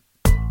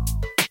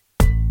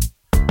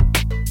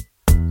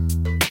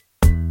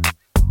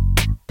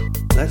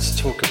Let's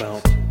talk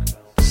about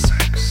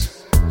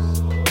sex.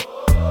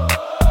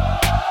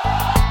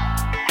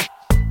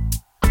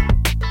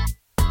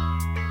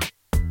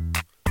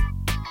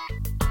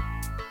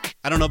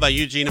 I don't know about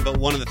you, Gina, but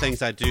one of the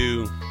things I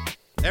do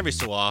every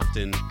so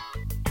often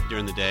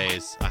during the day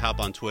is I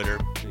hop on Twitter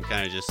and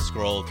kind of just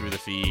scroll through the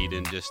feed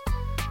and just,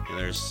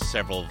 there's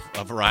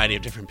a variety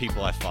of different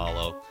people I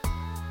follow.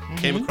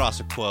 Came across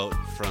a quote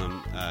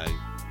from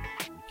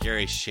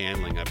Gary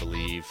Shandling, I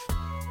believe,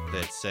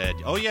 that said,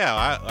 "Oh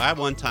yeah, I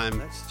one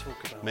time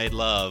made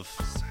love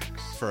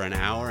for an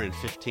hour and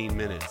 15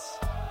 minutes,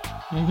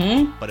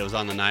 but it was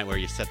on the night where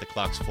you set the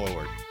clocks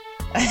forward."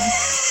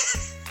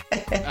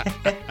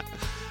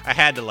 I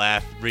had to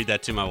laugh, read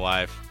that to my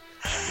wife.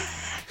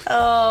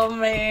 Oh,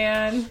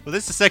 man. Well,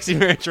 this is Sexy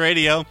Marriage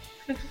Radio.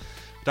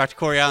 Dr.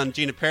 Corey Allen and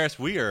Gina Paris,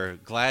 we are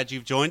glad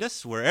you've joined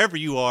us wherever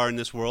you are in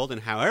this world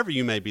and however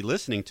you may be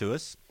listening to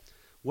us.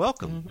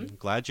 Welcome. I'm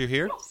glad you're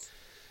here.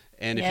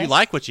 And if you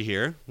like what you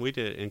hear, we'd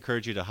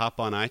encourage you to hop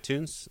on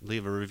iTunes,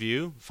 leave a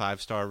review,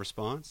 5-star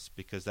response,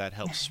 because that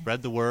helps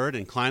spread the word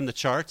and climb the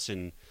charts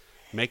and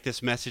make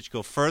this message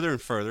go further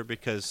and further,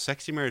 because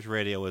Sexy Marriage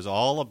Radio is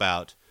all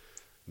about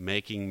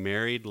making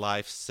married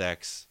life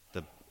sex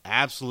the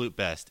absolute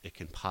best it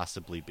can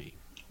possibly be.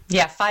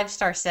 Yeah,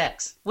 5-star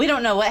sex. We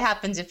don't know what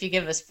happens if you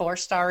give us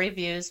 4-star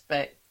reviews,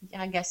 but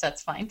I guess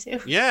that's fine too.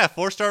 Yeah,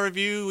 4-star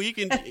review. You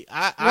can.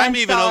 I'm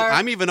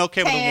even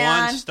okay with a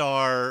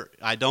 1-star.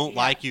 I don't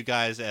like you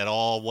guys at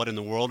all. What in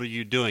the world are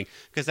you doing?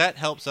 Because that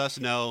helps us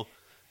know.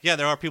 Yeah,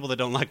 there are people that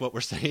don't like what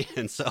we're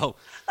saying. So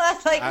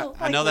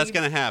I know that's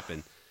going to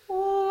happen.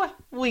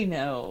 We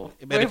know.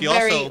 But if you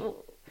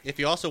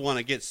also want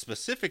to get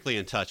specifically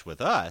in touch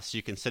with us,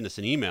 you can send us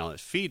an email at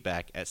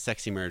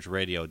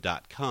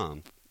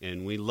feedback@sexymarriageradio.com.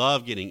 And we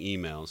love getting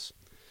emails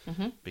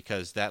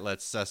because that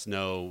lets us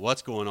know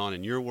what's going on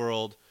in your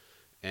world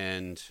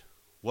and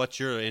what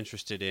you're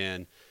interested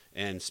in.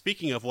 And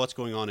speaking of what's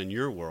going on in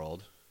your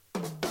world,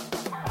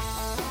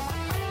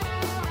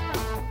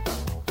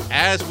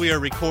 as we are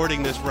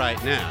recording this right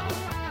now,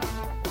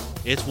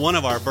 it's one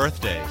of our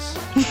birthdays.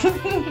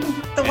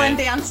 The one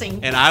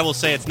dancing. And I will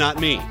say it's not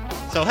me.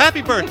 So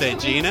happy birthday,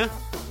 Gina.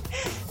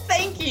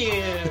 Thank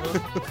you.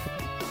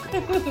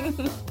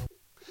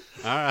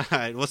 All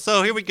right. Well,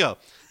 so here we go.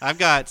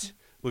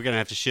 We're going to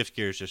have to shift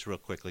gears just real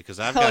quickly because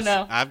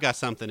I've got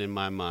something in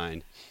my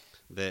mind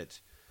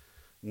that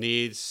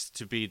needs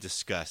to be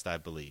discussed, I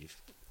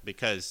believe,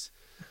 because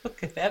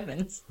good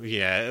heavens.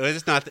 Yeah,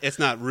 it's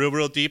not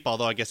real deep,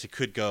 although I guess it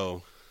could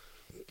go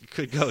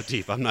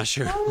deep. I'm not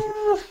sure.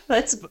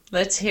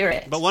 Let's hear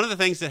it. But one of the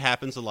things that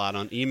happens a lot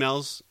on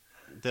emails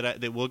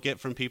that we'll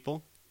get from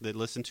people that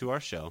listen to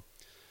our show,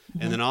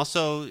 and then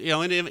also,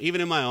 and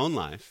even in my own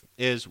life,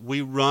 is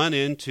we run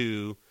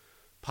into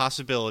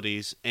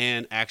possibilities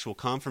and actual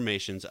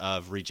confirmations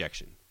of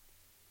rejection.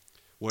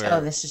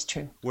 This is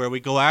true. Where we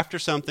go after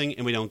something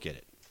and we don't get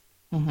it.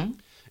 Mm-hmm.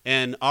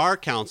 And our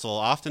counsel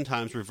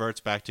oftentimes reverts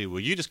back to, well,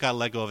 you just got to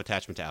let go of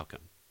attachment to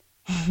outcome.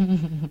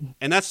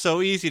 And that's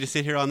so easy to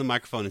sit here on the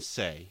microphone and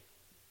say.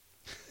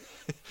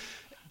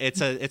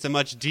 It's a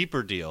much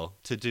deeper deal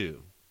to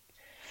do.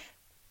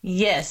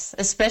 Yes,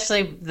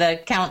 especially the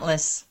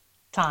countless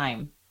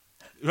time.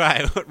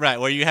 Right,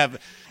 where you have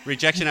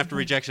rejection after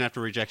rejection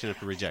after rejection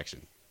after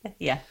rejection.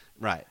 Yeah.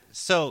 Right.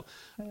 So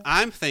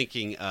I'm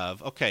thinking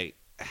of, okay,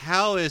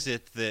 how is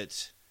it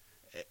that,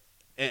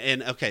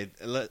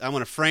 I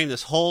want to frame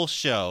this whole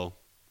show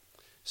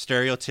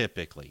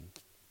stereotypically,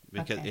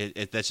 because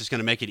that's just going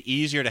to make it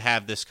easier to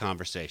have this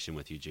conversation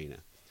with you, Gina.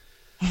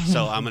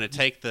 So I'm going to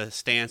take the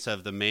stance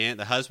of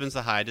the husband's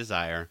the high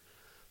desire,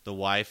 the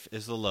wife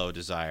is the low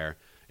desire.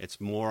 It's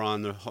more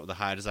on the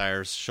high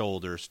desire's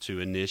shoulders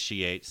to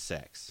initiate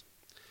sex.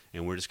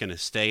 And we're just going to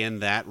stay in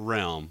that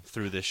realm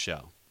through this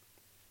show.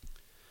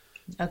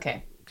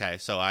 Okay. Okay,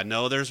 so I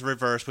know there's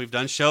reverse. We've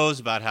done shows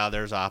about how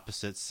there's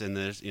opposites and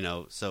there's,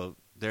 so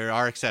there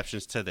are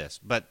exceptions to this.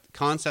 But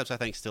concepts, I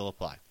think, still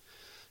apply.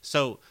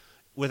 So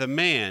with a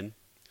man,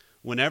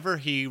 whenever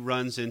he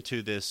runs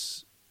into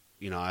this,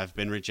 I've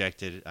been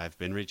rejected, I've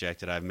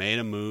made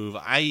a move,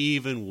 I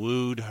even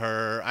wooed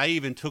her, I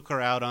even took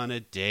her out on a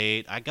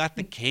date, I got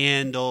the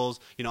candles,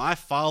 I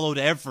followed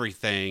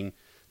everything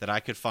that I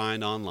could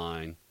find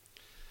online,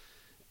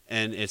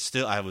 and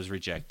I was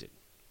rejected.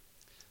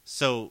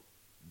 So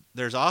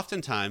there's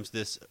oftentimes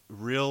this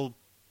real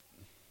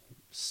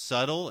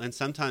subtle and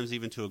sometimes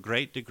even to a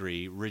great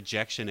degree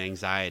rejection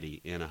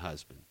anxiety in a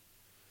husband.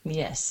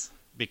 Yes.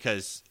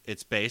 Because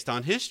it's based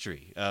on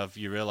history of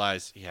you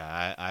realize,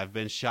 I've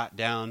been shot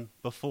down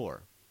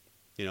before.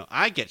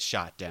 I get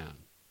shot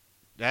down.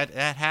 That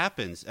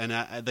happens. And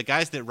the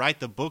guys that write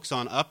the books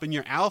on Upping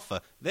Your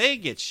Alpha, they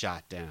get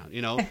shot down.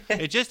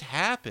 It just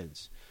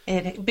happens.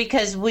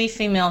 Because we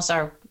females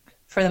are,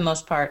 for the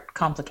most part,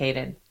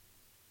 complicated.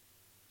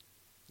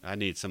 I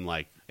need some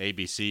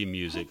ABC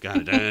music.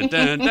 Dun, dun,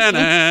 dun, dun,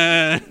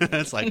 dun.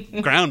 It's like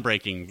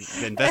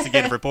groundbreaking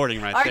investigative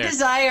reporting right there. Our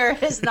desire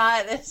is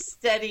not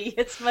steady.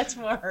 It's much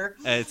more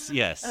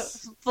fluctuating.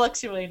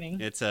 Fluctuating.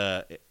 It's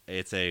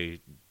a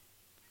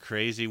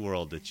crazy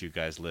world that you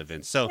guys live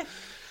in. So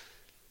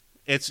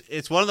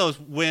it's one of those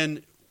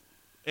when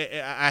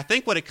I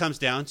think what it comes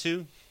down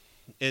to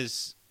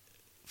is,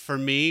 for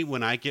me,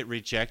 when I get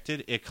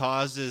rejected, it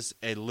causes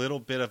a little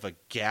bit of a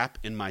gap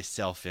in my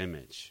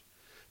self-image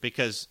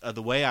because of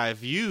the way I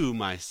view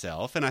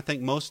myself. And I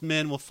think most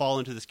men will fall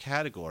into this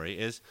category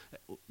is,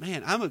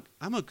 man,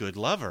 I'm a good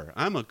lover.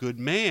 I'm a good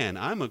man.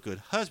 I'm a good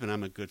husband.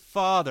 I'm a good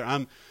father.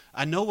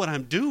 I know what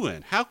I'm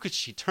doing. How could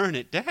she turn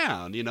it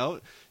down? You know,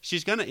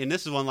 she's going to, and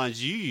this is one of the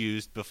lines you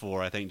used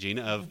before, I think,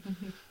 Gina, of,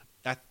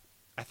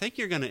 I think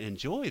you're going to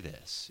enjoy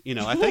this. You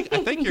know, I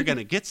think you're going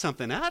to get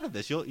something out of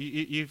this.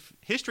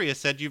 History has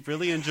said you've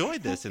really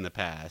enjoyed this in the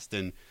past,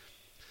 and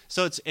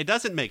so it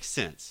doesn't make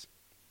sense.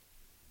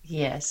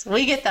 Yes,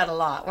 we get that a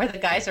lot, where the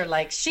guys are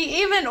like,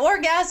 "She even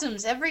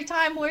orgasms every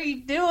time we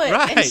do it,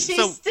 Right. and she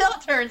still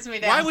turns me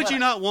down." Why would you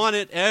not want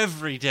it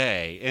every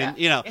day? And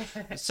you know,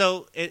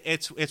 so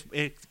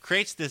it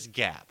creates this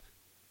gap,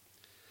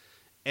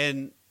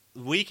 and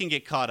we can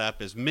get caught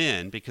up as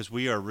men because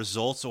we are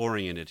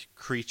results-oriented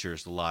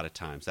creatures a lot of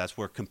times. That's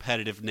where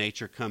competitive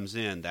nature comes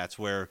in. That's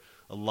where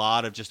a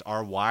lot of just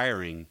our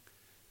wiring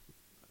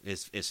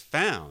is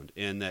found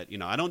in that, you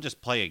know, I don't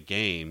just play a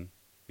game.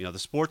 You know, the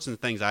sports and the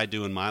things I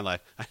do in my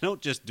life, I don't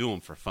just do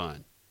them for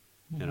fun.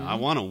 You know, I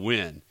want to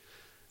win.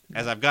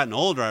 As I've gotten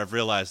older, I've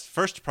realized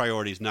first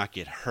priority is not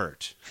get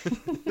hurt.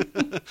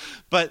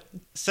 But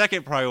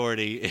second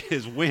priority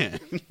is win.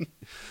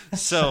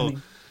 So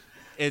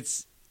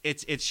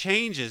it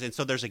changes, and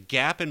so there's a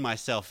gap in my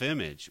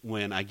self-image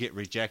when I get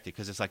rejected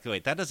because it's like,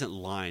 wait, that doesn't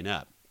line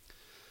up.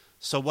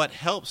 So what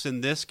helps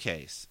in this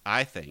case,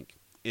 I think,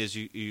 is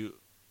you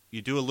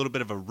do a little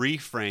bit of a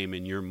reframe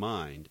in your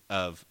mind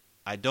of,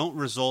 I don't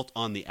result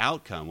on the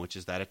outcome, which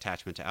is that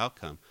attachment to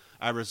outcome.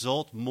 I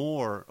result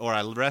more, or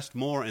I rest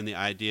more in the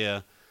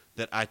idea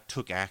that I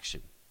took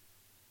action.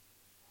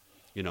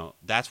 You know,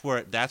 that's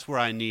where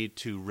I need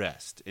to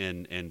rest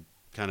and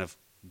kind of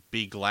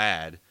be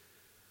glad.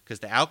 Because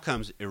the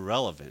outcome's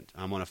irrelevant.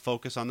 I'm going to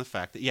focus on the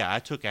fact that, yeah, I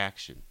took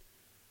action.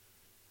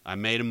 I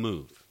made a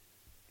move.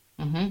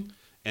 Mm-hmm.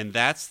 And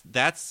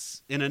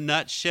that's in a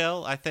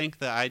nutshell, I think,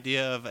 the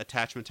idea of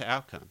attachment to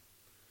outcome.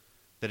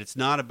 That it's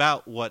not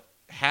about what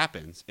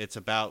happens. It's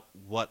about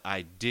what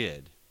I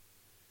did.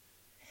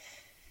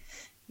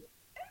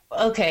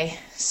 Okay,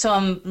 so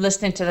I'm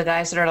listening to the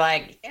guys that are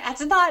like,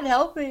 "That's not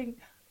helping."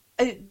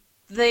 It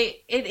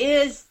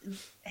is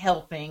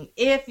helping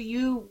if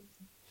you...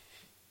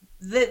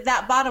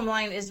 that bottom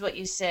line is what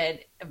you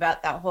said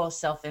about that whole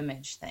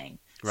self-image thing.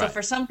 Right. So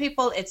for some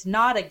people, it's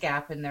not a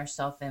gap in their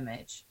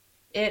self-image.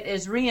 It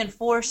is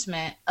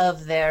reinforcement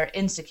of their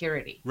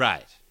insecurity.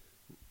 Right.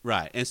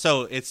 And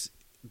so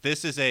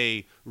this is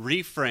a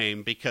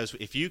reframe, because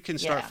if you can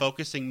start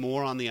focusing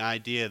more on the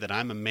idea that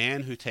I'm a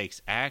man who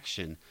takes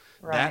action,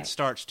 that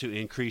starts to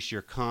increase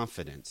your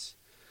confidence.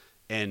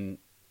 And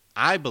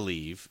I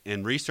believe,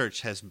 and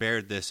research has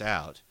bared this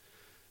out,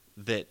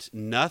 that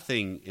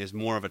nothing is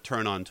more of a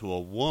turn-on to a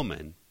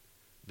woman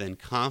than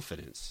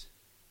confidence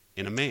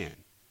in a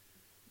man.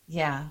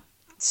 Yeah,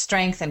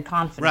 strength and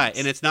confidence. Right,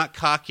 and it's not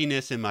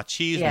cockiness and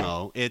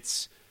machismo. Yeah.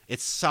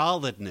 It's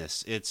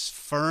solidness, it's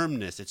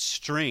firmness, it's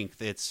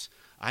strength. It's,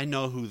 I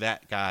know who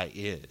that guy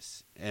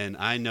is, and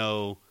I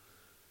know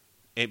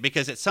it,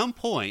 because at some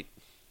point,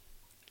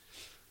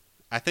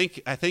 I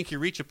think you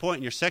reach a point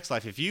in your sex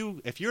life, if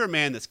you're a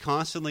man that's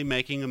constantly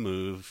making a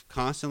move,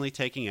 constantly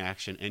taking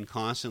action, and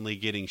constantly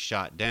getting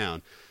shot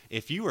down,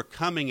 if you are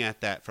coming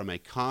at that from a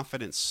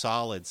confident,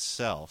 solid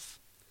self,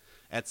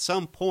 at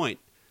some point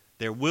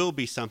there will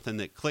be something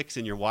that clicks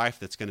in your wife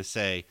that's going to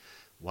say,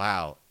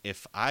 wow,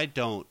 if I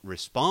don't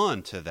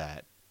respond to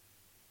that,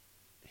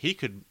 he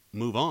could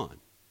move on,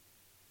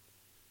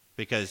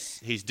 because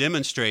he's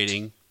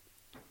demonstrating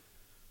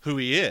who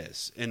he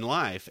is in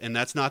life. And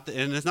that's not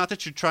and it's not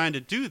that you're trying to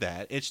do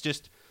that. It's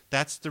just,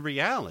 that's the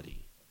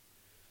reality.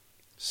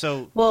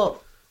 So,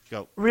 well,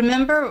 go.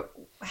 Remember,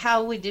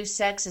 how we do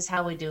sex is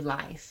how we do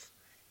life.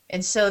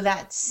 And so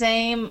that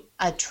same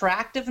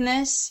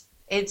attractiveness,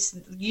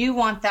 you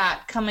want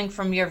that coming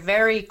from your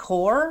very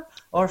core,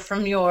 or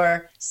from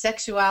your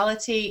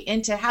sexuality,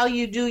 into how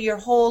you do your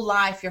whole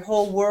life, your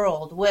whole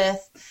world,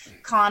 with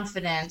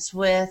confidence,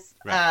 with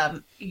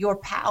your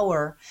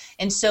power.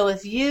 And so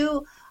if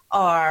you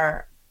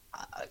are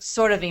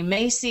sort of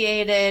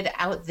emaciated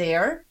out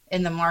there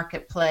in the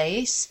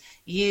marketplace,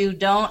 you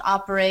don't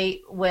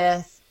operate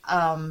with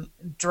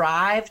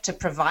drive to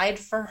provide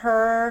for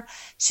her,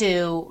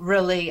 to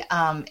really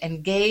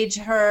engage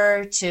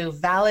her, to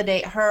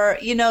validate her,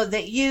 you know,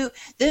 that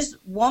this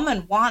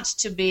woman wants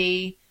to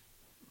be,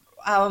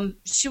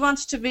 she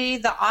wants to be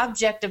the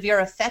object of your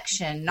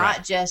affection,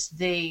 not just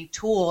the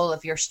tool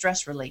of your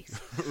stress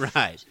relief.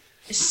 Right.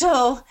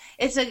 So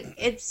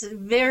it's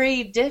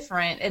very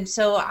different. And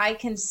so I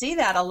can see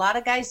that a lot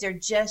of guys, they're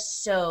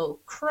just so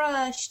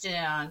crushed,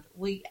 and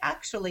we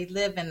actually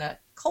live in a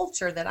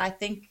culture that I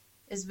think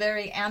is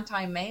very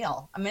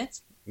anti-male. I mean,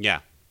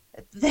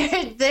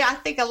 I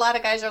think a lot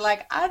of guys are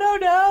like, I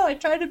don't know. I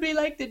try to be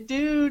like the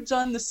dudes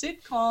on the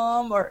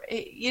sitcom, or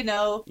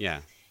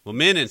Yeah. Well,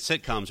 men in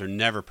sitcoms are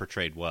never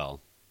portrayed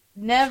well.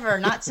 never.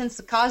 Not since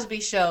the Cosby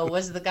Show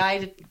was the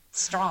guy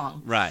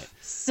strong. Right.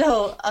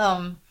 So,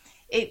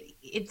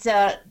 it's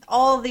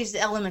all these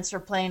elements are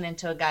playing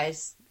into a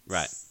guy's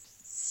Right.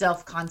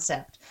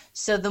 self-concept.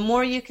 So the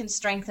more you can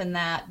strengthen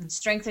that, and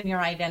strengthen your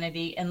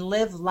identity, and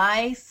live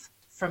life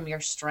from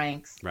your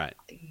strength, Right.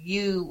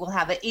 you will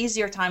have an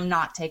easier time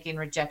not taking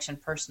rejection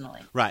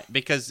personally. Right.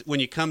 Because when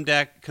you come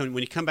back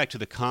to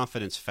the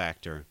confidence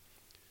factor,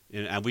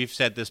 and we've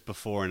said this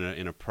before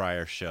in a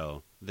prior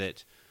show,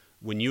 that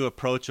when you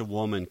approach a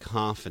woman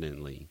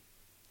confidently,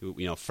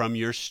 from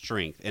your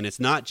strength, and it's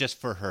not just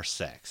for her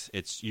sex,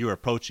 it's you're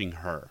approaching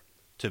her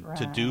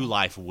to do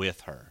life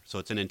with her. So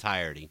it's an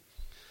entirety.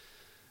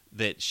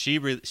 That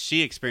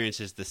she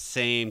experiences the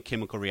same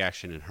chemical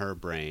reaction in her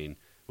brain,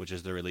 which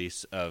is the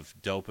release of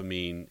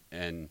dopamine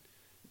and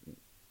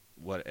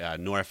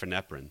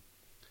norepinephrine,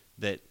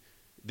 that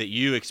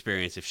you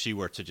experience if she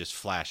were to just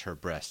flash her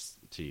breasts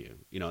to you.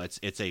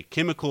 It's a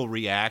chemical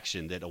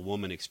reaction that a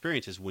woman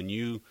experiences when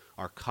you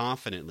are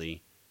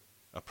confidently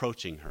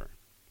approaching her.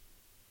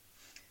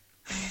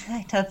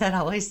 I thought that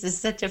always is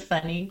such a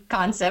funny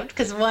concept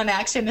because one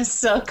action is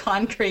so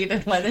concrete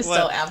and one is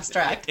so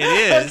abstract. It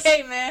is.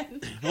 Okay,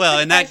 man. Well,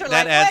 and that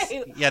adds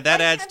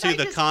adds to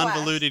the just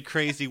convoluted,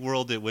 crazy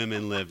world that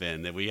women live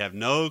in. That we have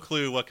no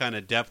clue what kind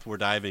of depth we're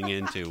diving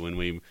into when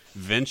we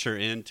venture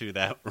into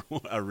that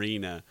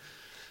arena.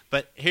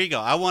 But here you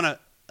go. I want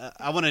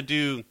to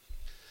do.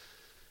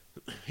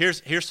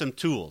 Here's some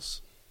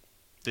tools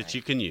that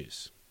you can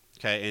use.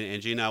 Okay,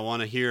 and Gina, I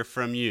want to hear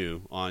from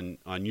you on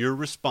your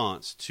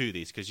response to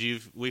these, because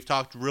we've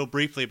talked real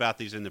briefly about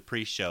these in the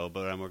pre-show,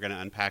 but we're going to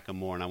unpack them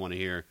more, and I want to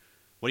hear,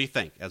 what do you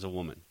think as a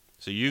woman?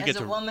 So as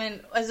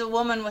a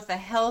woman with a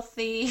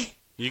healthy,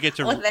 represent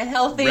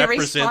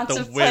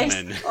responsive the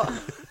women,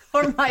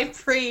 or my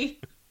pre.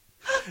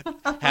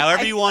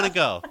 However you want to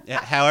go,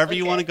 however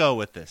you want to go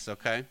with this.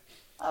 Okay.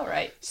 All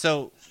right.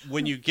 So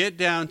when you get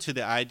down to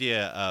the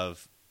idea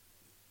of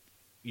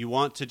you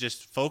want to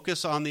just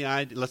focus on the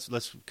idea.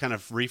 Let's kind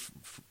of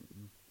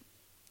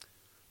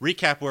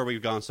recap where we've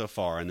gone so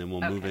far, and then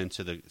we'll move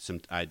into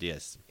some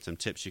ideas, some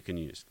tips you can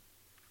use.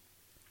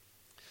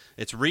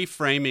 It's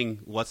reframing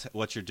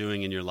what you're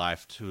doing in your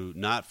life to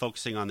not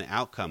focusing on the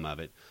outcome of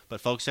it,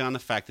 but focusing on the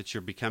fact that you're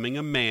becoming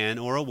a man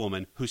or a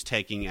woman who's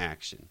taking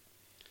action.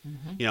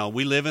 Mm-hmm.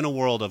 We live in a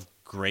world of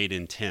great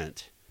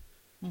intent,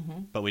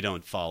 but we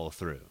don't follow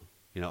through.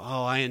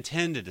 I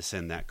intended to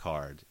send that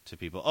card to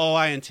people. Oh,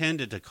 I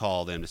intended to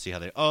call them to see how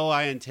they...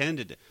 I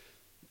intended to...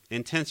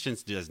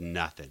 Intentions does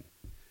nothing.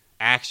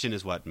 Action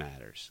is what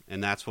matters,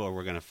 and that's what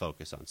we're going to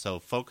focus on. So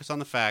focus on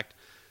the fact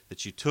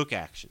that you took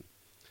action,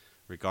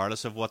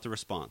 regardless of what the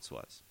response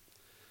was.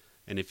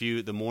 And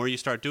the more you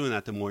start doing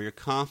that, the more your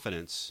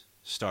confidence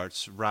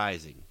starts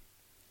rising.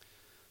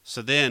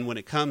 So then when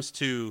it comes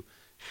to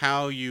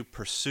how you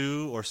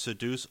pursue or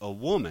seduce a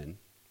woman...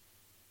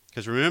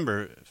 Because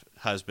remember,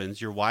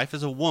 husbands, your wife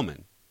is a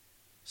woman.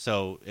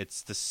 So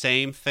it's the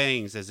same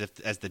things as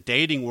the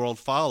dating world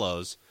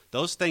follows.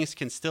 Those things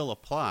can still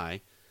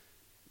apply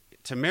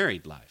to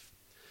married life.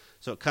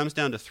 So it comes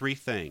down to three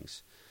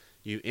things.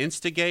 You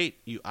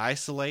instigate, you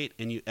isolate,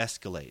 and you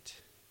escalate.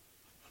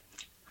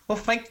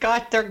 Oh my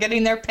God, they're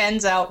getting their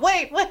pens out.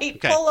 Wait, okay.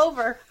 Pull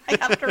over. I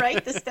have to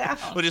write this down.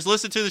 Well, just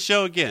listen to the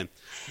show again.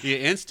 You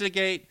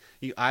instigate,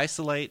 you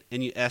isolate,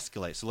 and you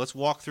escalate. So let's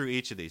walk through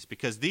each of these,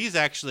 because these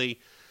actually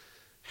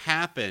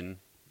happen,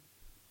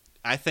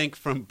 I think,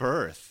 from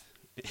birth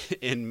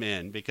in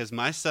men, because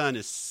my son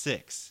is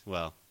 6.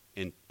 Well,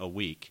 in a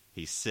week,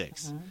 he's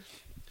 6.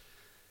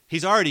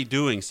 He's already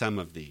doing some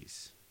of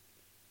these.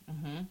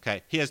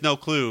 Okay, he has no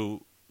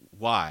clue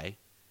why.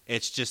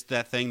 It's just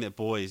that thing that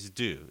boys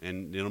do,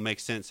 and it'll make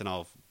sense, and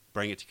I'll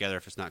bring it together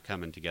if it's not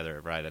coming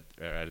together right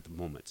at the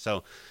moment.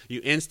 So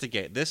you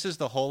instigate. This is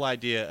the whole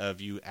idea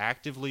of you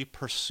actively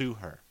pursue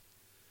her.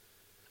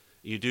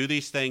 You do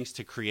these things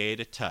to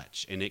create a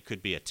touch, and it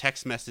could be a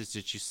text message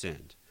that you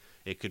send.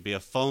 It could be a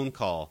phone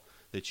call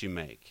that you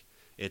make.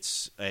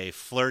 It's a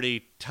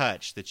flirty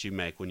touch that you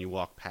make when you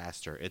walk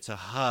past her. It's a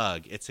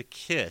hug. It's a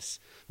kiss,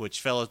 which,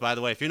 fellas, by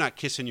the way, if you're not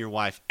kissing your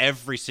wife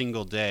every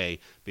single day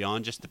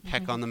beyond just the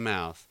peck on the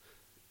mouth,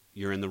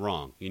 you're in the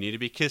wrong. You need to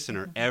be kissing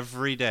her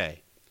every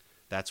day.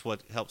 That's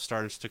what helps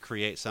start us to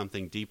create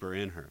something deeper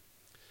in her.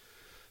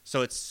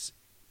 So it's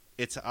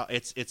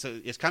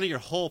kind of your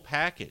whole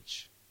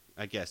package,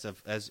 I guess,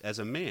 as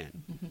a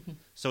man.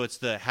 So it's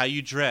how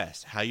you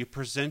dress, how you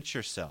present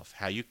yourself,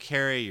 how you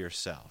carry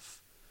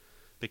yourself.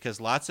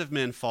 Because lots of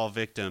men fall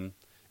victim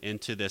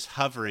into this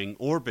hovering,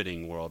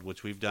 orbiting world,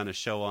 which we've done a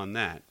show on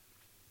that,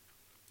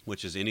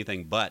 which is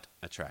anything but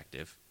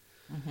attractive.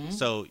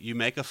 So you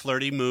make a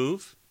flirty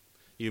move,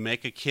 you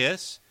make a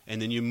kiss,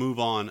 and then you move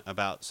on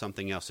about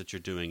something else that you're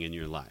doing in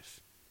your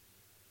life.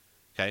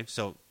 Okay,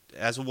 so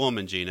as a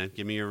woman, Gina,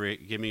 give me your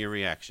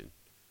reaction.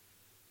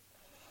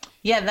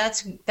 Yeah,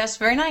 that's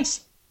very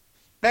nice.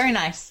 Very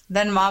nice.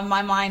 Then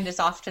my mind is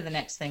off to the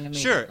next thing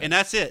immediately. Sure, and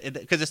that's it,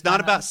 because it's not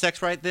about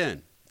sex right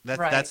then.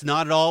 Right. That's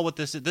not at all what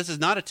this is. This is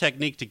not a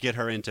technique to get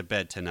her into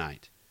bed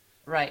tonight.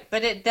 Right,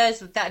 but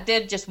that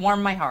did just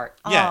warm my heart.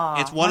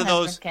 Yeah, it's one my of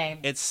those, husband came.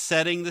 it's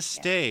setting the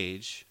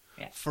stage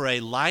Yeah. for a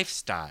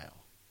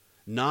lifestyle,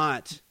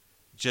 not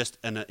just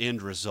an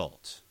end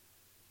result.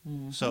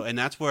 Mm-hmm. So, and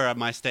that's where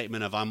my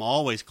statement of I'm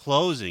always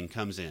closing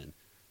comes in.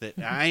 That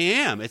I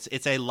am.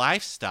 It's a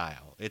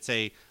lifestyle.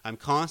 I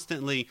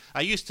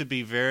used to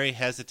be very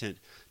hesitant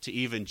to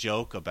even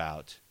joke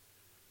about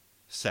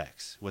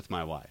sex with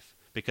my wife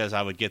because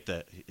I would get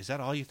is that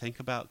all you think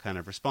about kind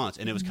of response.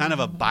 And it was kind of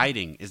a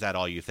biting, is that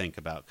all you think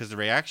about? Because the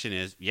reaction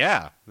is,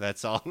 yeah,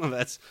 that's all.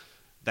 That's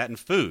that and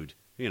food,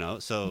 so.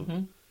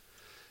 Mm-hmm.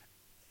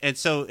 And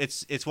so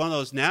it's one of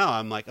those now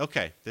I'm like,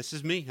 okay, this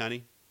is me,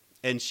 honey.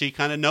 And she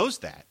kind of knows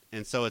that.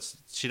 And so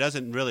she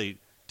doesn't really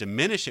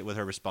diminish it with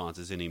her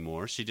responses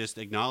anymore. She just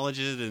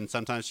acknowledges it, and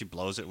sometimes she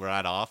blows it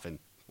right off and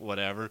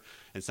whatever.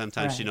 And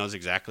sometimes she knows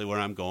exactly where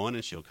I'm going,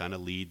 and she'll kind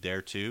of lead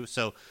there too.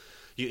 So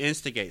you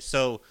instigate.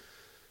 So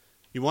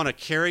you want to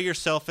carry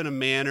yourself in a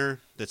manner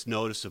that's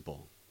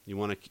noticeable. You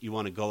want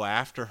to go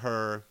after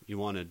her. You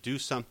want to do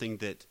something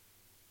that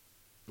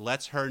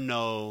lets her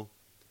know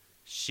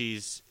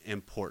she's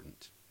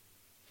important.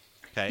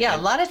 Okay? Yeah,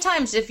 a lot of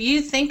times if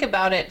you think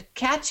about it,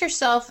 catch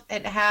yourself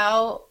at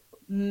how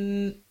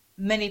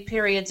many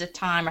periods of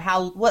time or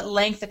what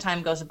length of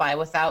time goes by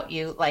without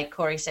you, like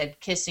Corey said,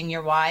 kissing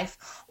your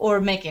wife or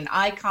making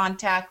eye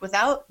contact,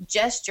 without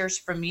gestures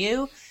from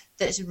you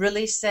that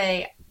really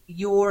say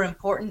you're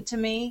important to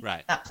me.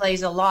 Right. That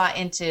plays a lot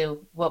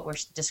into what we're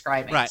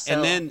describing. Right. So,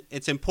 and then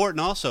it's important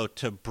also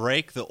to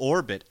break the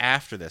orbit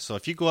after this. So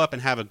if you go up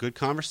and have a good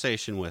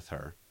conversation with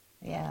her,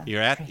 yeah,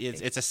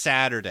 it's a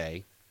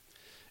Saturday,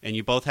 and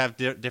you both have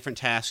different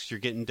tasks you're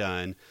getting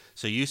done.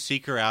 So you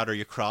seek her out or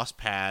you cross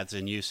paths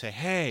and you say,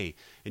 hey,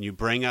 and you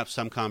bring up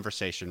some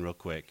conversation real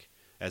quick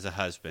as a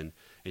husband,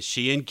 and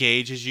she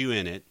engages you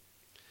in it,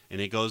 and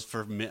it goes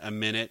for a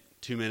minute,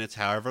 2 minutes,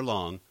 however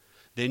long.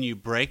 Then you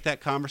break that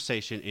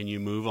conversation and you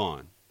move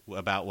on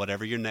about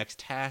whatever your next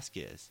task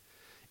is.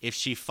 If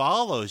she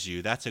follows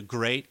you, that's a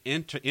great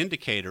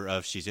indicator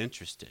of she's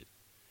interested.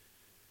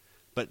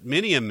 But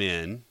many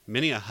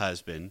a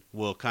husband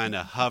will kind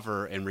of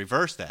hover and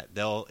reverse that.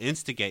 They'll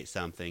instigate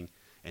something,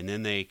 and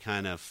then they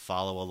kind of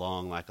follow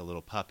along like a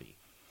little puppy.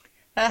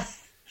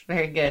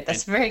 Very good.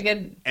 That's a very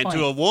good And point.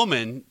 to a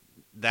woman,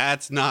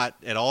 that's not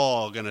at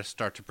all going to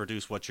start to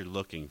produce what you're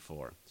looking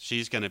for.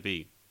 She's going to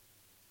be,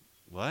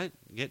 what?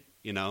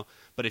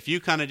 But if you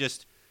kind of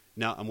just,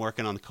 no, I'm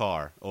working on the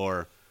car,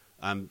 or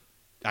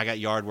I got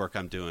yard work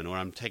I'm doing, or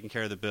I'm taking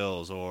care of the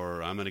bills,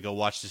 or I'm going to go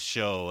watch this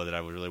show that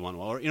I would really want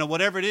to, or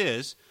whatever it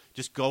is,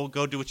 just go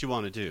do what you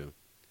want to do,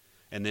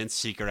 and then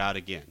seek her out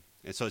again.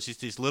 And so it's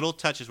just these little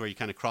touches where you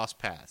kind of cross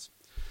paths.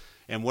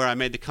 And where I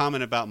made the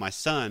comment about my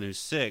son, who's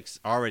 6,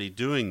 already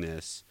doing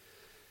this,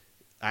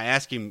 I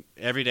ask him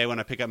every day when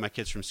I pick up my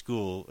kids from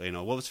school,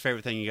 what was the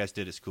favorite thing you guys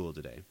did at school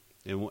today?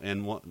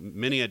 And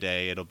many a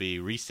day it'll be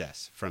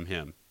recess from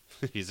him.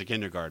 He's a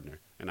kindergartner,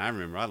 and I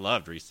remember I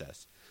loved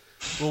recess.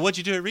 Well, what'd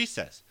you do at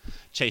recess?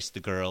 Chase the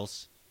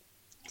girls.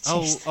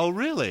 Oh,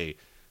 really?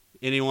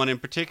 Anyone in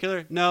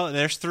particular? No,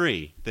 there's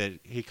 3 that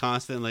he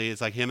constantly,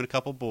 it's like him and a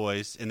couple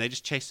boys, and they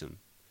just chase him.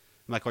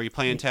 I'm like, are you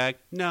playing tag?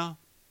 No.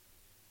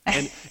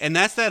 And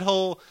that's that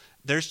whole,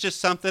 there's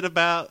just something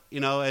about,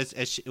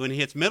 when he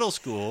hits middle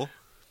school,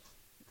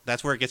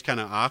 that's where it gets kind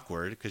of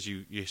awkward, because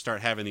you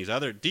start having these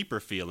other deeper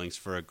feelings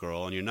for a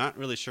girl, and you're not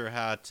really sure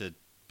how to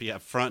be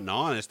upfront and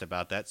honest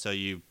about that, so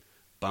you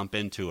bump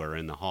into her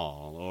in the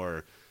hall,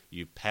 or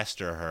you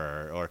pester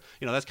her, or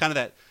that's kind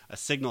of a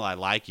signal I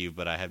like you,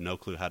 but I have no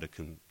clue how to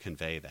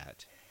convey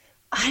that.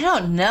 I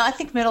don't know. I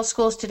think middle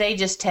schools today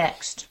just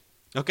text.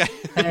 Okay,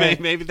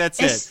 maybe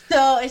that's it.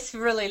 So it's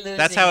really losing.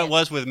 That's how it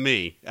was with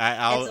me.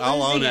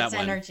 I'll own that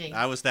one. Energy.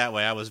 I was that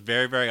way. I was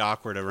very, very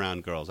awkward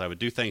around girls. I would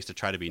do things to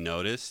try to be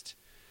noticed,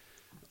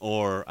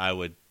 or I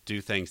would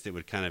do things that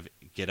would kind of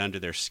get under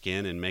their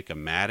skin and make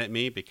them mad at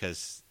me,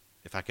 because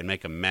if I could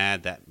make them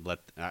mad,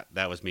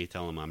 that was me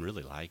telling them I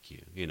really like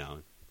you.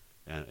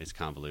 It's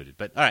convoluted.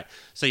 But all right,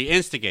 so you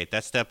instigate.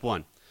 That's step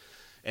 1.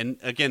 And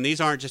again, these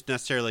aren't just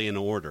necessarily in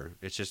order.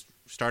 It's just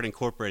start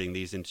incorporating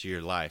these into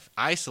your life.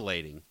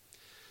 Isolating.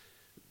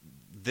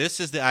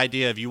 This is the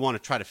idea of you want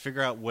to try to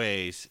figure out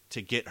ways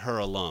to get her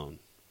alone.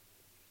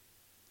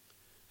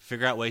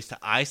 Figure out ways to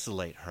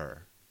isolate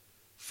her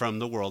from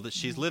the world that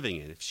she's living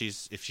in. If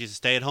she's a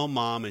stay-at-home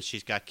mom and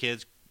she's got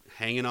kids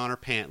hanging on her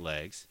pant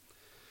legs,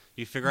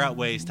 you figure out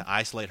ways to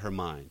isolate her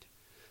mind.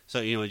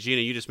 So,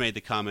 Gina, you just made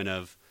the comment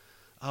of,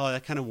 oh,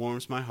 that kind of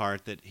warms my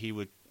heart that he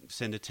would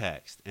send a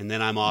text, and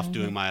then I'm off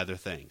doing my other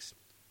things.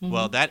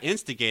 Well, that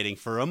instigating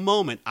for a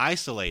moment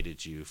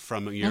isolated you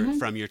from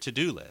your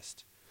to-do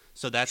list.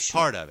 So that's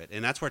part of it,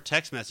 and that's where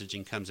text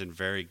messaging comes in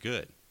very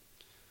good.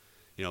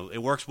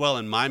 It works well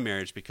in my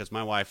marriage because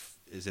my wife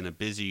is in a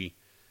busy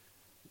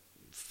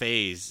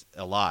phase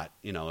a lot,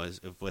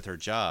 with her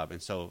job,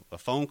 and so a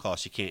phone call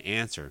she can't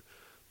answer.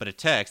 But a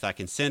text, I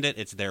can send it.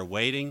 It's there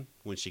waiting.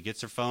 When she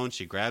gets her phone,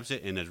 she grabs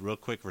it and a real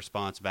quick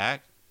response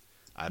back.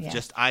 I've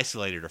just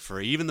isolated her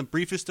for even the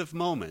briefest of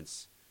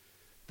moments.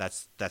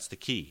 That's the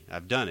key.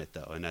 I've done it,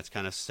 though, and that's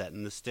kind of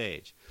setting the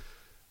stage.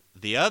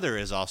 The other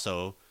is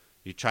also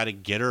you try to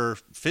get her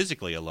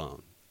physically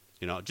alone.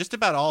 Just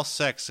about all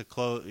sex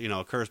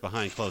occurs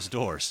behind closed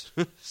doors.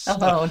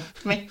 Alone.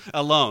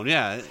 Alone,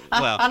 yeah.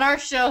 Well, on our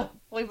show,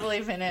 we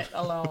believe in it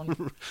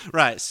alone.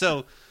 Right.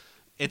 So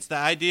it's the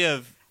idea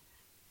of,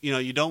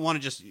 you don't want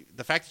to just –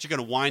 the fact that you're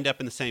going to wind up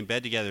in the same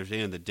bed together at the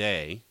end of the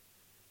day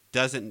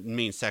doesn't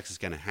mean sex is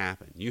going to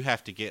happen. You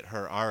have to get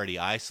her already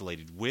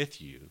isolated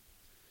with you.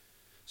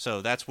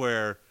 So that's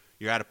where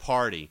you're at a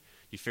party.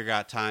 You figure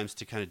out times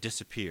to kind of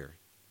disappear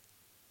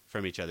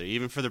from each other,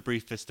 even for the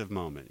briefest of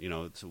moment,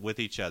 with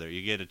each other.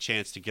 You get a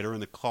chance to get her in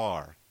the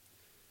car,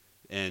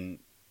 and,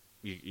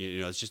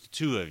 it's just the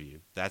two of you.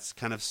 That's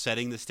kind of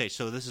setting the stage.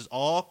 So this is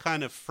all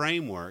kind of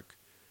framework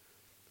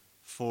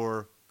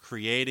for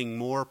creating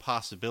more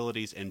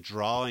possibilities and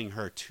drawing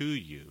her to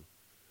you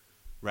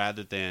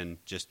rather than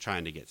just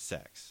trying to get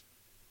sex.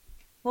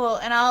 Well,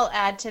 and I'll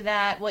add to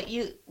that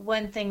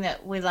one thing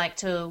that we like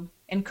to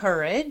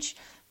encourage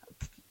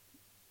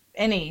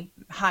any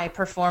high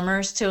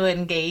performers to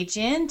engage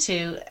in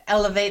to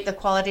elevate the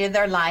quality of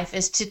their life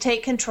is to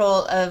take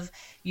control of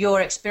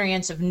your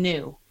experience of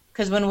new.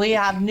 Because when we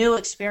have new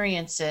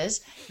experiences,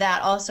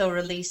 that also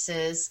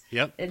releases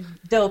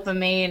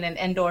dopamine and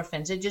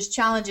endorphins. It just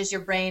challenges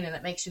your brain and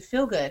it makes you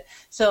feel good.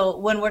 So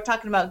when we're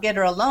talking about get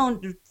her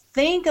alone,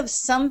 think of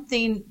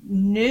something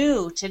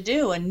new to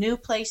do, a new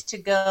place to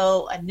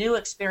go, a new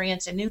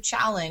experience, a new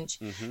challenge,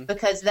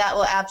 because that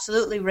will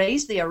absolutely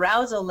raise the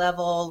arousal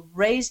level,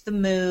 raise the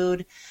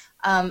mood,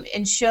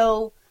 and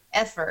show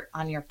effort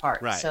on your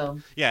part. Right. So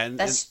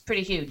that's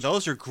pretty huge.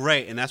 Those are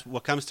great, and that's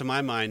what comes to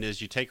my mind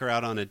is you take her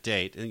out on a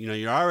date, and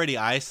you're already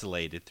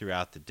isolated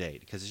throughout the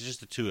date because it's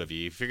just the two of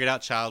you. You figured out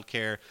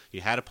childcare,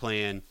 you had a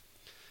plan,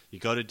 you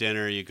go to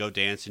dinner, you go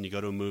dancing, you go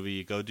to a movie,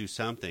 you go do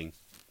something.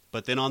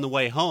 But then on the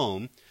way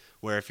home,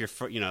 where if you're,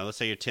 let's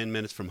say you're 10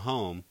 minutes from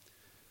home,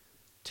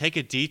 take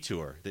a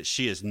detour that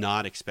she is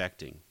not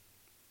expecting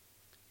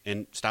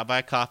and stop by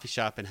a coffee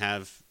shop and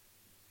have,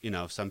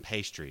 some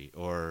pastry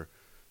or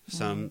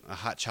a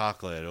hot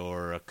chocolate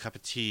or a cup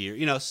of tea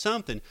or,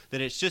 something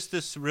that it's just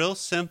this real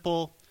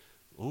simple,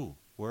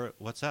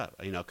 what's up?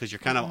 Because you're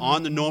kind of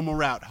on the normal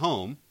route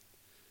home.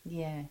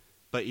 Yeah.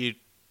 But you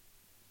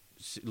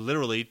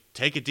literally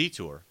take a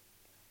detour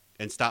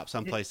and stop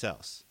someplace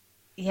else.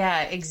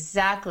 Yeah,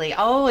 exactly.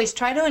 Always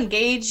try to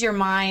engage your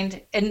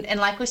mind and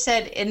like we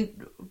said,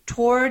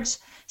 towards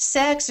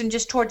sex and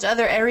just towards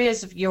other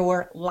areas of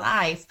your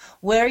life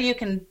where you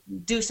can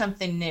do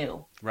something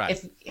new.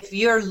 Right. If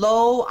you're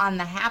low on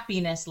the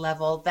happiness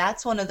level,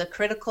 that's one of the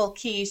critical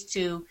keys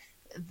to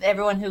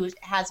everyone who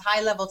has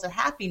high levels of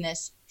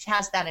happiness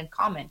has that in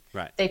common.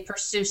 Right. They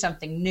pursue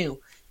something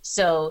new.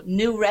 So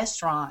new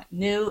restaurant,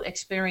 new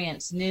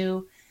experience,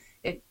 new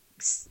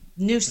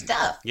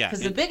stuff. Yeah.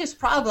 Because the biggest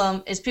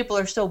problem is people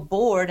are so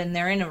bored and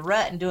they're in a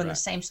rut and doing the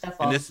same stuff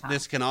all the time.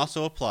 This can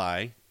also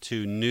apply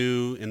to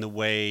new in the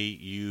way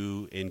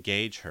you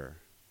engage her.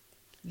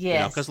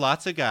 Yes. Because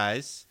lots of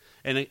guys,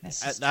 and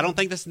I don't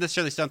think this is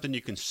necessarily something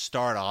you can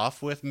start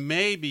off with.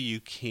 Maybe you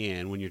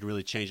can when you're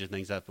really changing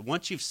things up. But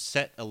once you've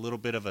set a little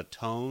bit of a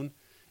tone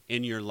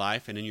in your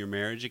life and in your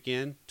marriage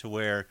again to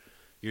where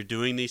you're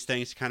doing these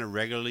things kind of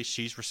regularly,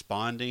 she's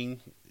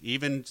responding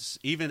even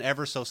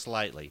ever so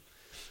slightly.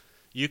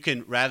 You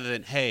can, rather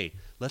than, hey,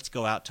 let's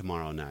go out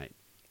tomorrow night.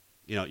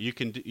 You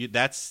can.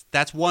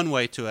 That's one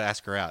way to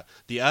ask her out.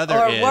 The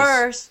other is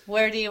worse.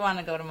 Where do you want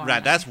to go tomorrow? Right,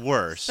 night? that's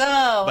worse. So,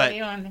 but what do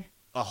you want?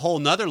 A whole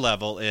nother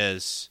level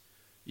is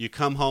you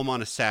come home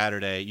on a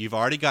Saturday. You've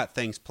already got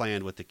things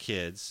planned with the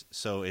kids,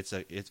 so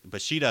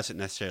but she doesn't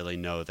necessarily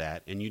know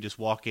that, and you just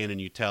walk in and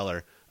you tell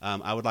her,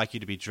 "I would like you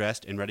to be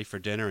dressed and ready for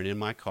dinner and in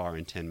my car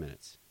in 10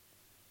 minutes."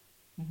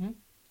 Mm-hmm.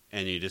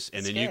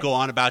 And then you go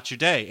on about your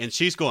day, and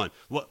she's going,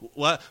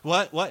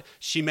 what?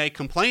 She may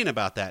complain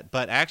about that,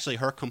 but actually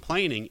her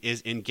complaining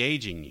is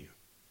engaging you.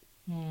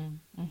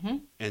 Mm-hmm.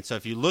 And so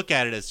if you look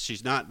at it as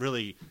she's not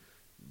really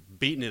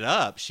beating it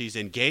up, she's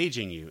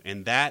engaging you,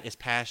 and that is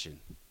passion.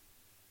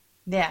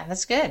 Yeah,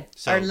 that's good.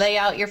 So, or lay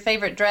out your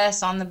favorite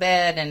dress on the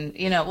bed and,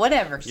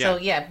 whatever. Yeah.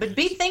 So, but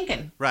be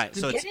thinking. Right.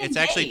 So it's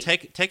actually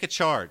take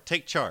charge.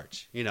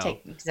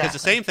 Because the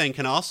same thing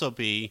can also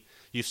be,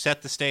 you've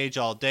set the stage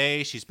all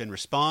day. She's been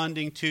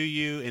responding to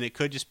you, and it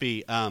could just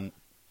be, "I'd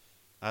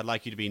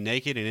like you to be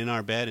naked and in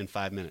our bed in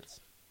 5 minutes."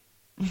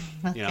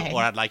 Okay.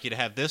 Or I'd like you to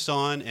have this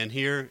on and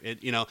here.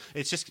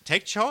 It's just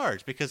take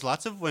charge because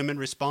lots of women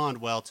respond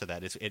well to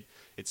that.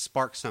 It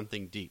sparks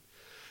something deep,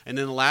 and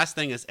then the last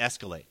thing is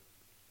escalate.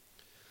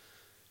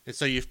 And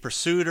so you've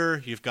pursued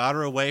her, you've got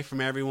her away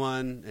from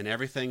everyone and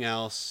everything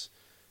else,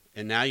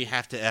 and now you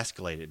have to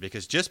escalate it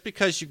because just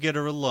because you get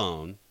her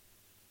alone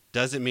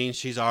doesn't mean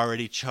she's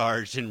already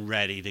charged and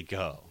ready to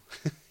go.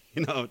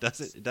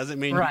 It doesn't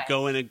mean you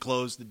go in and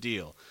close the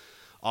deal.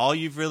 All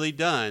you've really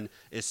done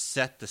is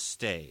set the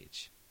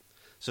stage.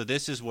 So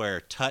this is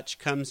where touch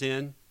comes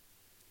in,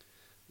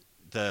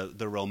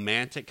 the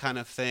romantic kind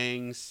of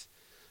things,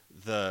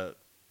 and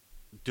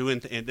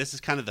this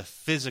is kind of the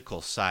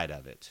physical side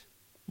of it.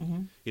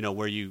 Mm-hmm.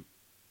 Where you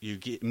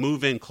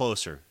move in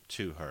closer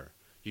to her.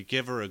 You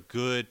give her a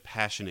good,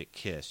 passionate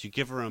kiss. You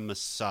give her a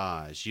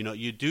massage.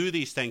 You do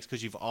these things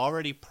because you've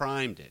already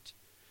primed it.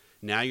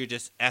 Now you're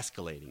just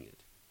escalating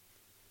it.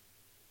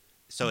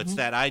 So it's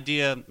that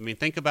idea. I mean,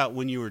 think about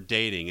when you were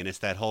dating, and it's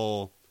that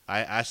whole,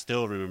 I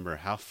still remember,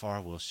 how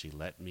far will she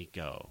let me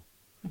go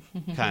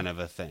kind of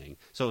a thing.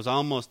 So it was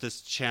almost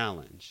this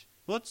challenge.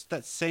 Well, it's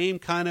that same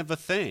kind of a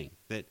thing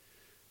that,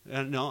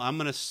 no, I'm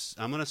gonna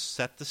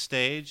set the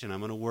stage, and I'm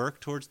gonna work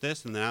towards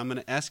this, and then I'm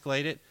gonna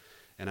escalate it,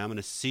 and I'm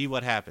gonna see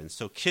what happens.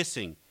 So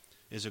kissing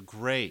is a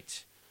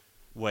great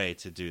way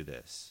to do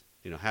this.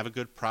 Have a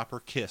good proper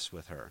kiss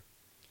with her.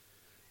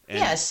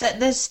 And set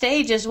the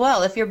stage as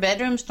well. If your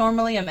bedroom's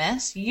normally a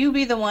mess, you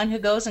be the one who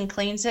goes and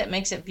cleans it,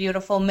 makes it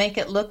beautiful, make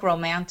it look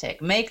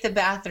romantic, make the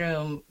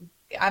bathroom.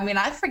 I mean,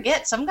 I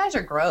forget, some guys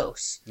are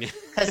gross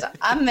because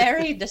I'm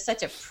married to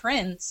such a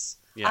prince.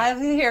 Yeah. I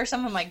hear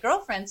some of my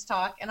girlfriends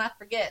talk, and I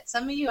forget.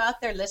 Some of you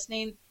out there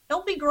listening,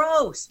 don't be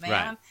gross, man.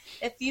 Right.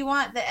 If you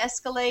want the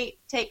escalate,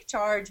 take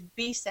charge,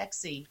 be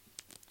sexy.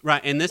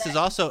 Right, and this is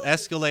also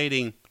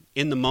escalating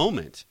in the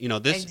moment.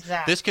 This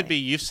exactly. This could be,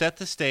 you've set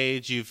the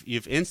stage,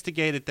 you've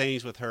instigated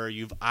things with her,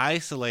 you've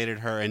isolated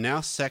her, and now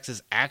sex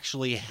is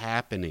actually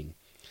happening.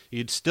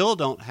 You still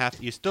don't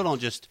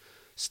just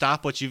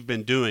stop what you've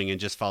been doing and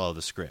just follow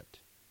the script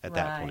at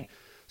that point.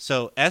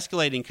 So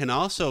escalating can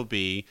also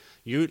be,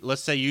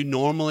 let's say you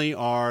normally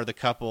are the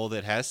couple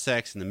that has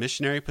sex in the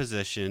missionary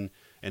position,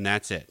 and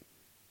that's it.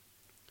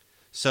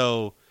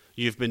 So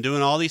you've been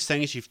doing all these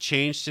things, you've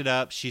changed it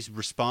up, she's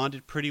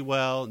responded pretty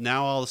well.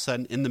 Now all of a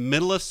sudden, in the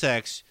middle of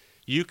sex,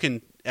 you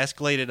can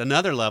escalate it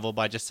another level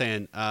by just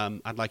saying,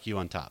 I'd like you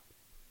on top.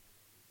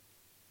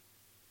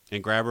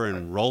 And grab her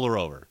and roll her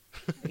over.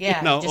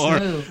 Yeah, just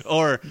move.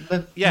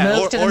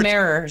 Move to the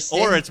mirrors.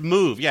 Or it's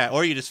move,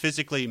 or you just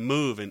physically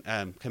move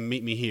and come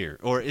meet me here.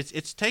 Or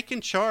it's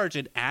taking charge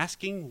and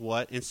asking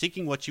and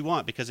seeking what you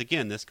want. Because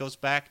again, this goes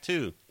back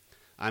to,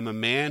 I'm a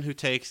man who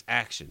takes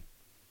action.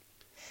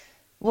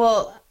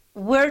 Well,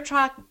 we're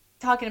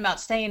talking about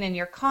staying in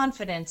your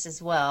confidence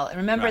as well. And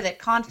remember that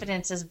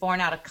confidence is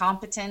born out of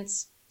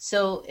competence.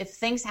 So if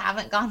things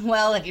haven't gone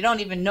well and you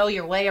don't even know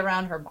your way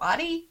around her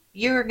body,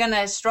 you're going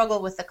to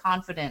struggle with the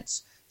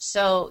confidence.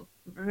 So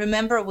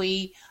remember,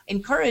 we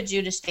encourage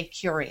you to stay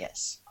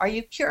curious. Are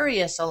you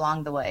curious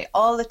along the way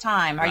all the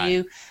time? Are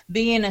you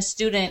being a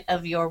student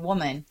of your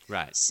woman?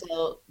 Right.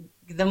 So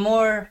the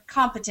more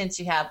competence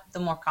you have, the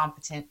more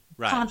confident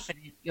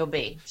you'll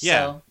be.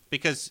 Yeah, so,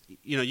 because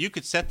you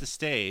could set the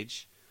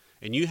stage,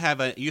 and you have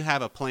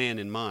a plan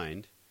in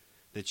mind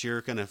that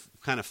you're going to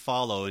kind of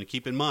follow, and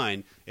keep in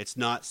mind it's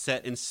not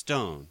set in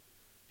stone.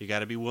 You got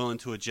to be willing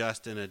to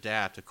adjust and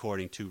adapt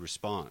according to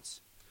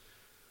response.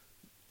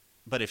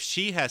 But if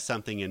she has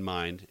something in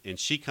mind and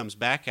she comes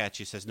back at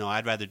you and says, no,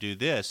 I'd rather do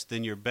this,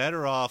 then you're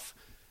better off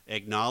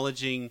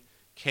acknowledging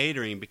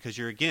catering, because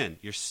you're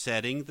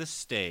setting the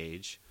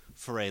stage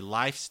for a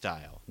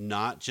lifestyle,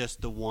 not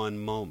just the one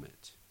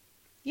moment.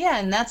 Yeah,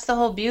 and that's the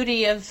whole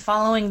beauty of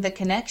following the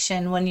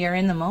connection when you're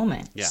in the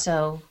moment. Yeah.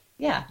 So,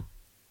 yeah.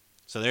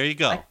 So there you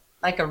go.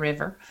 Like a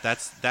river.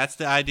 That's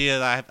the idea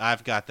that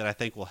I've got that I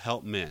think will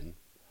help men.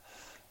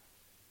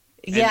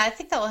 I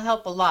think that will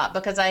help a lot,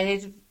 because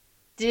I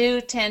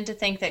do tend to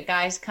think that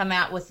guys come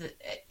out with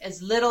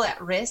as little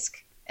at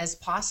risk as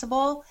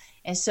possible,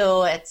 and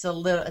so it's a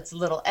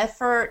little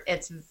effort.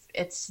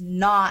 It's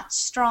not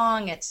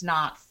strong. It's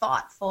not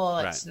thoughtful.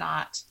 It's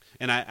not.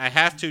 And I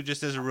have to,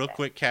 just as a real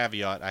quick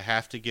caveat, I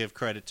have to give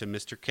credit to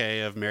Mr.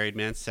 K of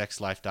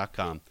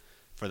MarriedManSexLife.com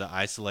for the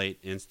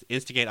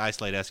instigate,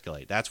 isolate,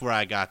 escalate. That's where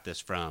I got this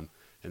from,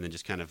 and then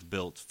just kind of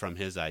built from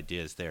his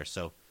ideas there.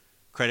 So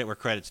credit where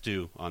credit's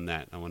due on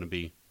that. I want to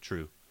be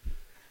true.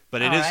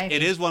 But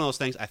it is one of those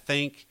things. I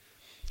think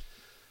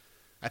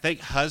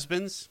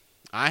husbands,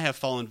 I have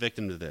fallen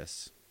victim to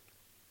this.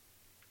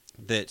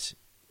 That,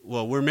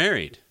 well, we're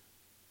married.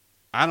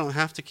 I don't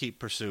have to keep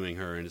pursuing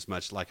her as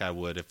much like I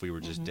would if we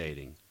were just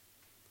dating.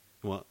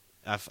 Well,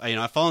 I've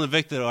fallen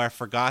victim to, I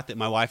forgot that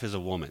my wife is a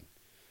woman,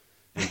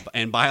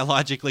 and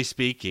biologically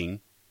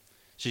speaking,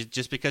 she's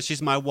just because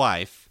she's my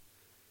wife.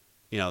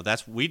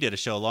 We did a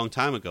show a long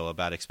time ago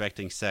about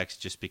expecting sex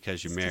just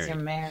because you're married.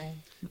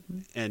 Mm-hmm.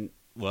 And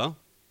well,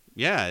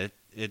 yeah,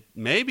 it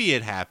maybe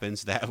it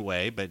happens that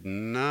way, but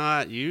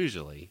not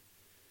usually.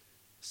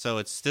 So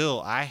it's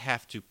still, I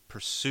have to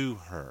pursue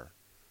her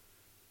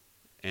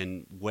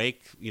and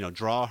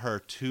draw her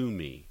to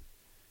me.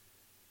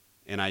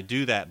 And I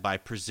do that by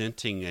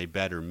presenting a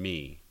better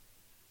me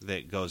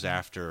that goes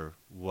after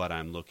what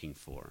I'm looking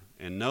for.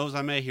 And knows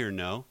I may hear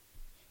no.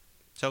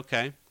 It's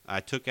okay. I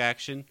took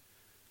action.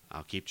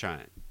 I'll keep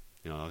trying.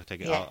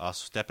 I'll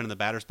step into the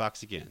batter's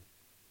box again.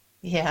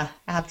 Yeah,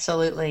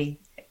 absolutely.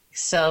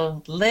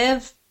 So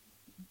live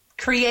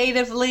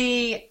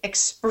creatively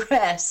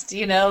expressed,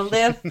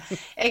 live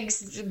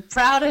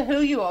proud of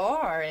who you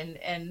are,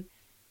 and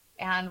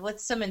and with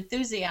some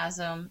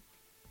enthusiasm,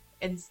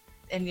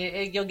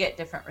 you'll get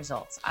different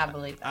results. I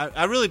believe that.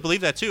 I really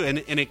believe that too, and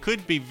it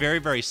could be very,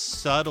 very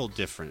subtle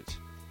different,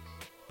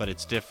 but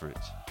it's different.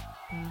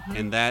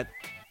 And that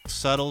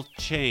subtle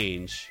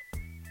change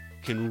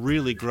can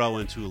really grow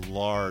into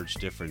large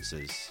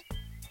differences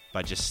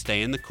by just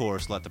staying the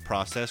course, let the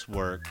process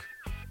work,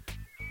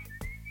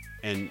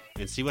 and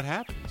see what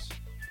happens.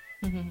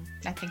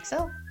 I think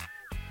so.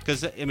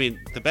 Because, I mean,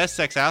 the best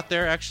sex out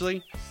there,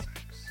 actually,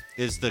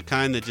 is the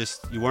kind that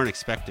just you weren't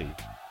expecting.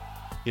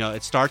 You know,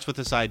 it starts with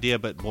this idea,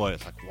 but boy,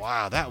 it's like,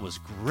 wow, that was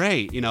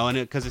great. You know, and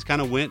because it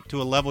kind of went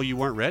to a level you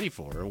weren't ready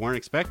for or weren't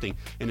expecting.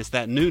 And it's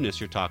that newness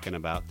you're talking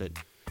about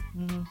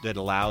that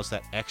allows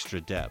that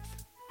extra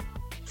depth.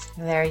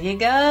 There you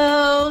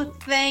go.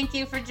 Thank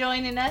you for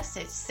joining us.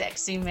 It's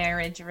Sexy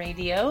Marriage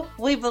Radio.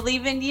 We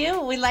believe in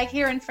you. We like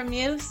hearing from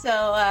you.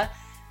 So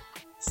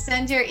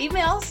send your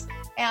emails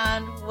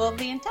and we'll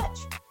be in touch.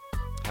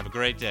 Have a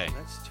great day.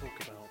 Let's talk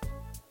about